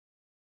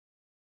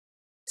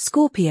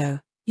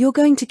Scorpio, you're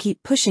going to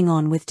keep pushing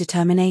on with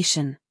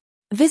determination.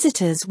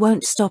 Visitors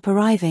won't stop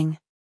arriving.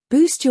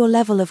 Boost your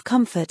level of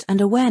comfort and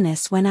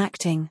awareness when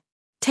acting.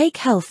 Take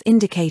health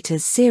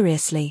indicators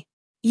seriously.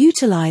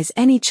 Utilize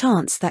any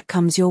chance that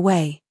comes your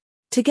way.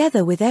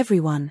 Together with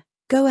everyone,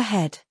 go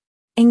ahead.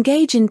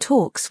 Engage in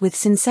talks with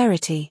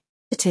sincerity.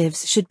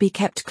 Relatives should be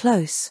kept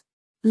close.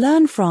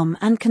 Learn from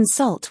and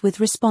consult with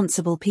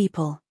responsible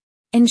people.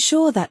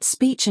 Ensure that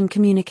speech and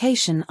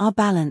communication are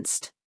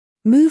balanced.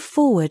 Move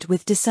forward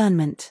with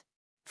discernment.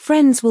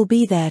 Friends will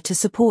be there to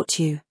support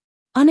you.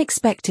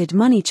 Unexpected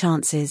money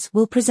chances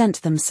will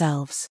present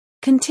themselves.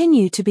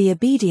 Continue to be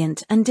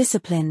obedient and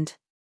disciplined.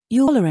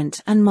 You're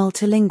tolerant and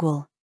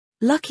multilingual.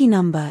 Lucky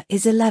number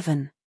is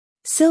 11.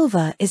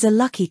 Silver is a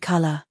lucky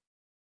color.